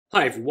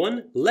Hi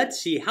everyone,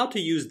 let's see how to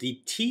use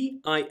the TI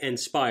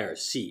Nspire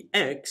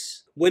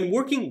CX when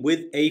working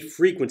with a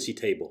frequency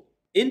table.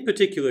 In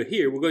particular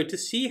here, we're going to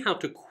see how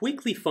to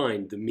quickly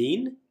find the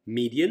mean,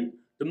 median,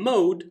 the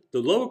mode,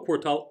 the lower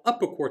quartile,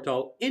 upper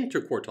quartile,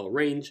 interquartile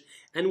range,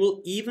 and we'll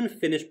even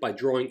finish by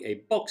drawing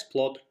a box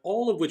plot,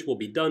 all of which will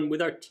be done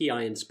with our TI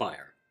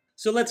Nspire.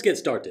 So let's get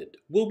started.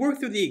 We'll work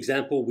through the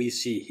example we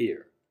see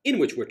here, in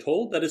which we're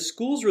told that a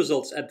school's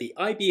results at the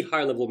IB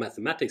Higher Level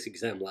Mathematics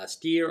exam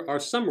last year are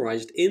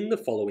summarized in the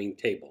following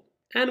table.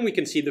 And we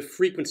can see the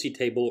frequency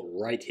table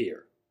right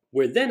here.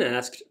 We're then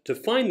asked to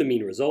find the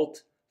mean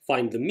result,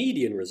 find the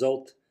median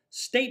result,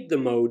 state the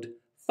mode,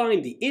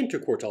 find the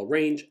interquartile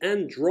range,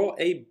 and draw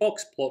a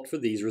box plot for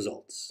these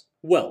results.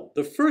 Well,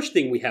 the first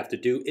thing we have to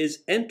do is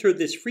enter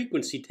this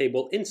frequency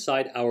table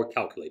inside our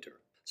calculator.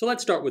 So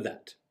let's start with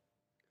that.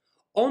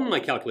 On my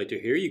calculator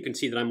here, you can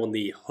see that I'm on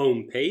the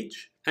home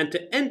page, and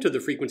to enter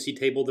the frequency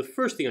table, the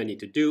first thing I need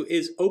to do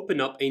is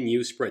open up a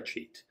new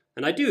spreadsheet.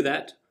 And I do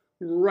that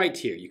right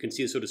here. You can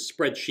see a sort of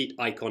spreadsheet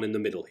icon in the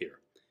middle here.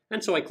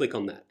 And so I click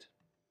on that.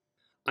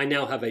 I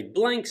now have a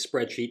blank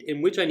spreadsheet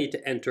in which I need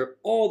to enter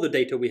all the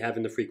data we have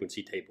in the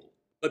frequency table.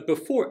 But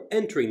before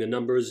entering the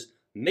numbers,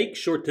 make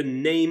sure to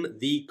name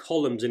the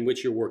columns in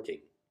which you're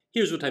working.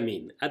 Here's what I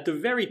mean. At the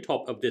very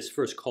top of this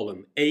first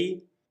column,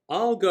 A,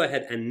 I'll go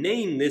ahead and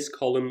name this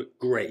column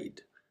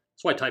grade.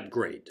 So I type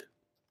grade.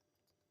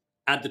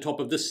 At the top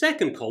of the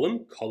second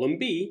column, column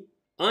B,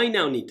 I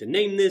now need to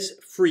name this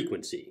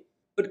frequency.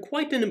 But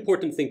quite an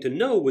important thing to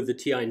know with the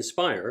TI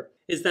Nspire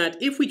is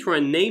that if we try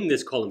and name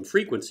this column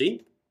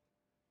frequency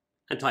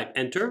and type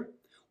enter,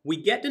 we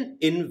get an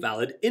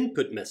invalid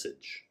input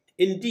message.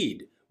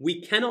 Indeed,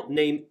 we cannot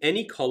name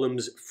any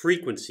column's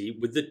frequency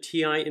with the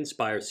TI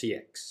Nspire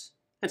CX.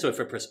 And so if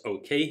I press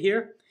OK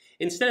here,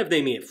 instead of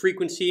naming it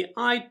frequency,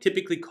 I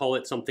typically call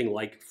it something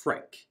like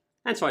frec.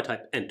 And so I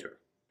type enter.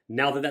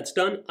 Now that that's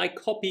done, I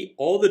copy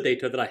all the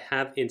data that I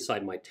have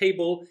inside my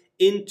table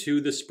into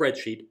the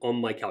spreadsheet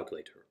on my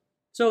calculator.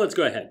 So let's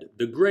go ahead.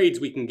 The grades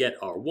we can get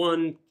are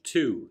 1,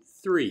 2,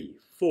 3,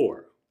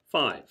 4,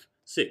 5,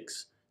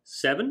 6,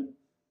 7.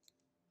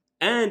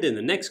 And in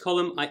the next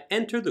column, I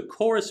enter the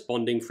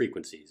corresponding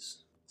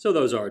frequencies. So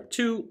those are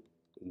 2,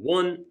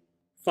 1,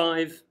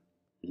 5,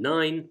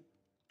 9,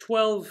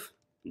 12,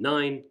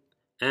 9,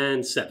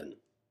 and 7.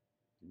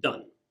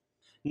 Done.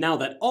 Now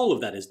that all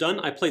of that is done,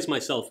 I place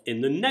myself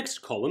in the next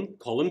column,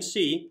 column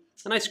C,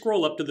 and I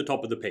scroll up to the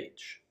top of the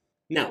page.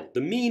 Now,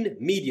 the mean,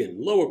 median,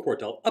 lower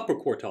quartile, upper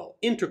quartile,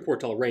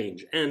 interquartile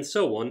range, and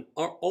so on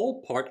are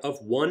all part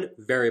of one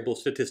variable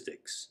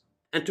statistics.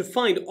 And to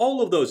find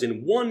all of those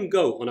in one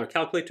go on our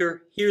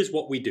calculator, here's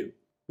what we do.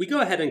 We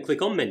go ahead and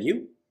click on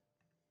Menu,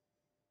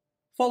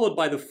 followed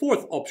by the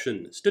fourth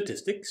option,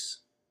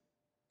 Statistics,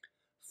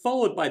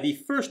 followed by the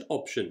first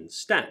option,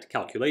 Stat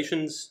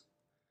Calculations,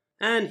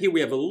 and here we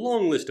have a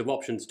long list of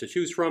options to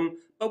choose from,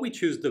 but we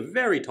choose the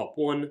very top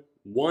one,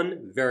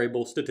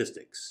 Variable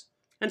Statistics.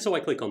 And so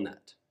I click on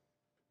that.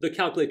 The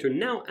calculator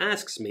now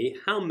asks me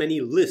how many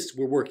lists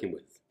we're working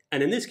with.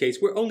 And in this case,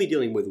 we're only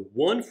dealing with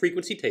one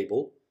frequency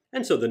table,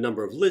 and so the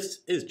number of lists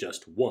is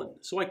just 1.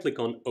 So I click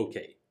on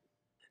OK.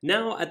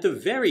 Now at the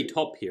very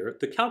top here,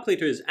 the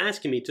calculator is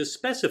asking me to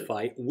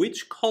specify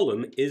which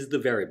column is the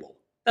variable.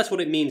 That's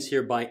what it means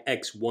here by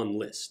X1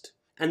 list.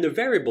 And the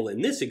variable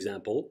in this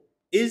example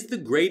is the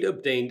grade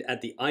obtained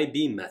at the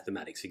IB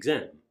Mathematics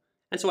exam.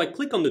 And so I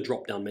click on the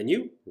drop-down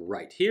menu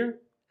right here,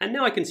 and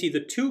now I can see the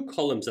two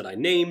columns that I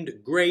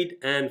named, grade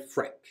and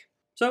frec.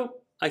 So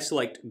I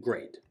select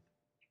grade.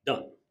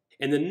 Done.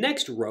 In the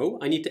next row,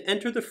 I need to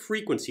enter the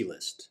frequency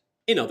list.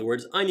 In other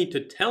words, I need to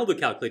tell the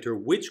calculator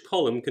which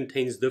column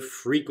contains the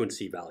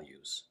frequency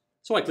values.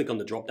 So I click on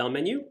the drop-down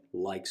menu,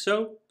 like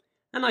so,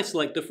 and I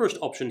select the first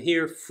option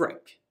here,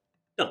 frec.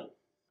 Done.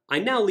 I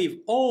now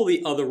leave all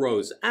the other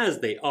rows as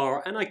they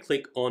are, and I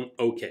click on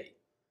OK.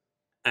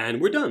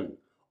 And we're done.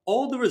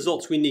 All the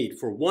results we need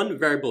for one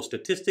variable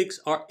statistics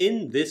are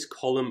in this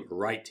column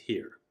right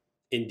here.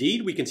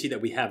 Indeed, we can see that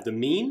we have the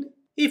mean.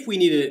 If we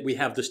needed it, we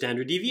have the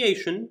standard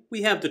deviation.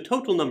 We have the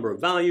total number of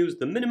values,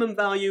 the minimum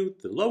value,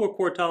 the lower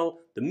quartile,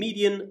 the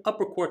median,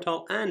 upper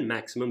quartile, and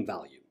maximum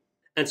value.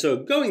 And so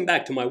going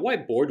back to my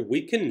whiteboard,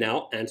 we can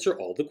now answer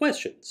all the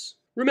questions.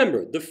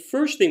 Remember, the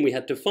first thing we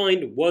had to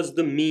find was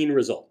the mean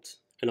result.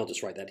 And I'll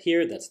just write that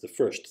here, that's the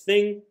first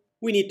thing.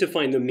 We need to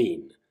find the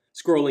mean.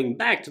 Scrolling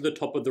back to the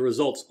top of the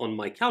results on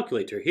my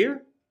calculator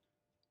here,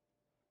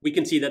 we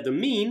can see that the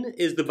mean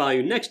is the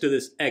value next to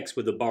this x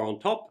with the bar on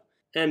top,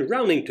 and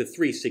rounding to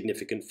 3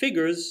 significant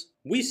figures,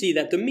 we see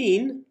that the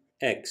mean,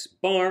 x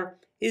bar,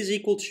 is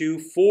equal to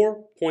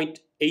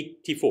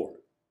 4.84.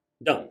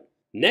 Done.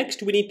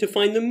 Next, we need to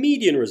find the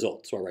median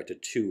result, so I write a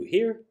 2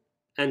 here,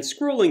 and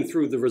scrolling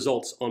through the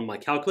results on my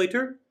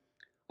calculator,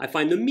 I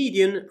find the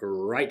median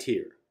right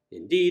here.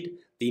 Indeed,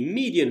 the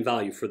median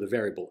value for the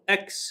variable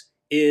x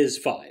is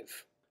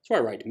 5. So I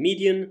write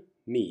median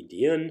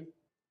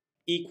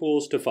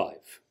equals to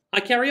 5.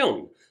 I carry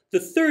on. The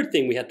third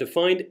thing we had to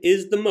find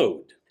is the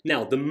mode.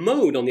 Now, the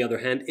mode, on the other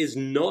hand, is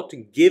not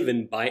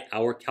given by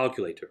our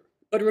calculator.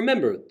 But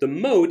remember, the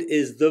mode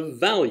is the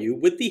value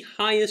with the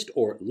highest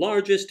or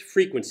largest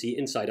frequency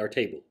inside our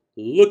table.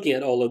 Looking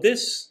at all of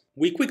this,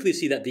 we quickly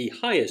see that the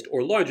highest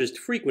or largest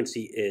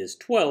frequency is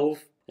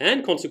 12,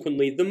 and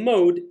consequently the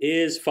mode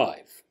is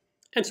 5.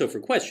 And so for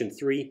question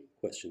 3,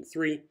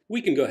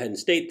 we can go ahead and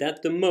state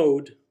that the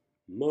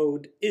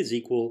mode is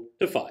equal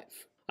to 5.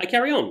 I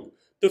carry on.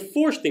 The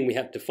fourth thing we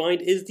have to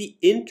find is the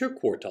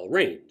interquartile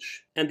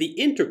range. And the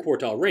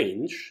interquartile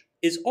range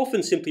is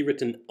often simply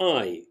written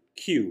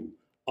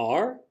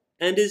IQR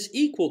and is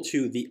equal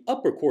to the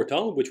upper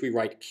quartile, which we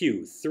write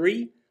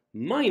Q3,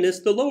 minus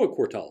the lower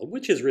quartile,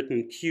 which is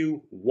written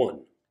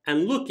Q1.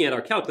 And looking at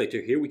our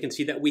calculator here, we can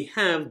see that we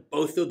have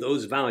both of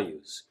those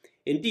values.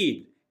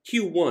 Indeed,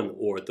 Q1,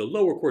 or the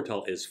lower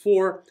quartile, is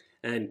 4,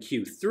 and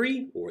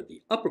Q3, or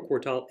the upper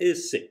quartile,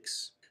 is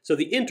 6. So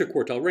the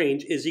interquartile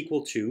range is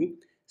equal to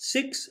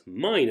 6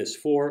 minus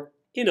 4.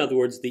 In other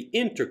words, the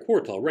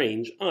interquartile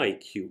range,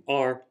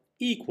 IQR,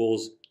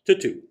 equals to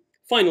 2.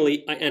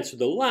 Finally, I answered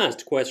the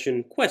last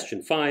question,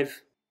 question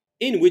 5,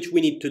 in which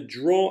we need to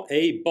draw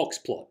a box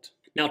plot.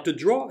 Now, to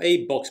draw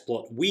a box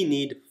plot, we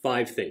need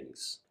 5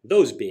 things.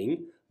 Those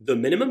being the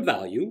minimum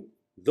value,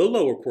 the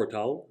lower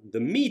quartile, the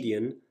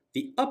median,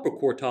 the upper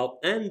quartile,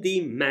 and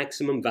the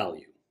maximum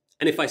value.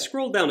 And if I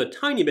scroll down a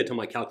tiny bit on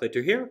my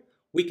calculator here,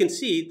 we can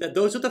see that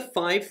those are the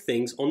 5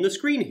 things on the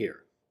screen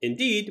here.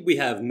 Indeed, we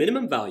have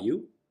minimum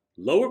value,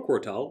 lower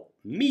quartile,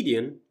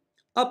 median,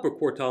 upper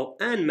quartile,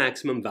 and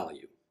maximum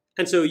value.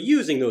 And so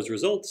using those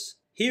results,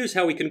 here's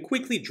how we can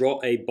quickly draw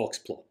a box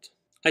plot.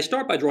 I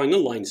start by drawing a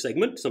line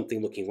segment,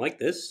 something looking like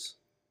this.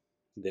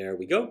 There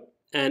we go.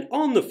 And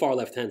on the far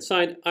left-hand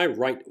side, I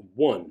write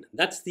 1.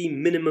 That's the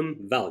minimum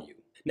value.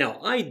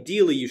 Now,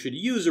 ideally, you should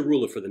use a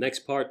ruler for the next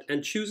part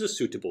and choose a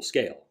suitable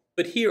scale.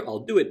 But here I'll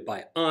do it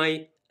by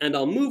eye, and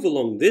I'll move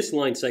along this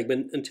line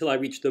segment until I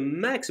reach the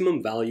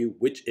maximum value,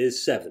 which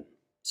is 7.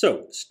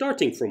 So,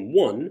 starting from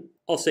 1,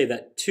 I'll say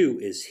that 2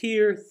 is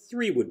here,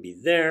 3 would be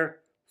there,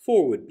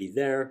 4 would be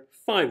there,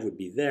 5 would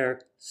be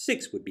there,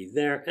 6 would be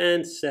there,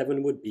 and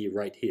 7 would be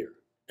right here.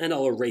 And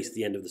I'll erase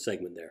the end of the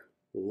segment there,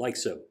 like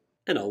so.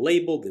 And I'll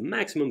label the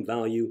maximum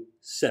value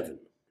 7.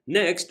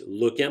 Next,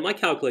 look at my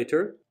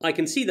calculator. I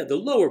can see that the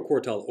lower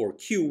quartile, or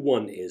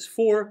Q1, is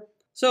 4.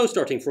 So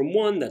starting from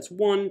 1, that's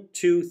 1,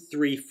 2,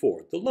 3,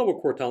 4. The lower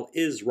quartile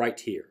is right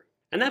here.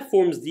 And that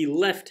forms the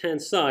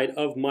left-hand side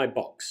of my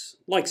box,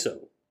 like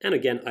so. And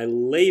again, I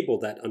label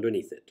that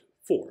underneath it,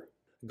 4.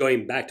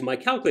 Going back to my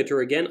calculator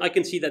again, I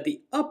can see that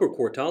the upper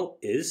quartile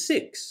is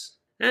 6.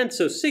 And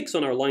so 6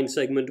 on our line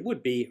segment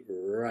would be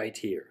right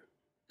here.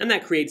 And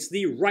that creates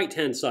the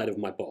right-hand side of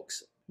my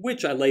box,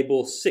 which I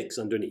label 6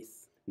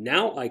 underneath.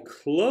 Now I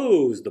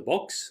close the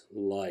box,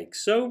 like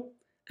so,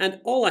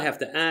 and all I have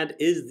to add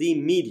is the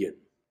median.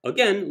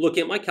 Again,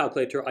 looking at my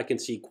calculator, I can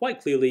see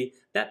quite clearly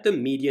that the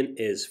median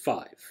is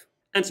 5.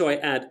 And so I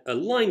add a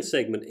line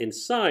segment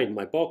inside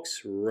my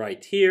box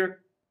right here,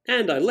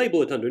 and I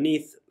label it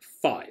underneath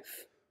 5.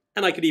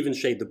 And I could even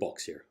shade the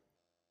box here.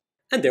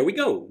 And there we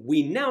go.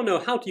 We now know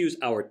how to use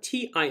our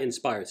TI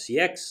Nspire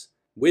CX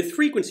with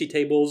frequency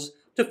tables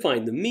to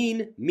find the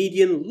mean,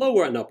 median,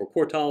 lower and upper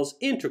quartiles,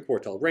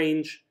 interquartile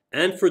range,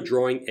 and for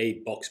drawing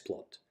a box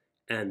plot.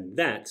 And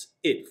that's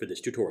it for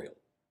this tutorial.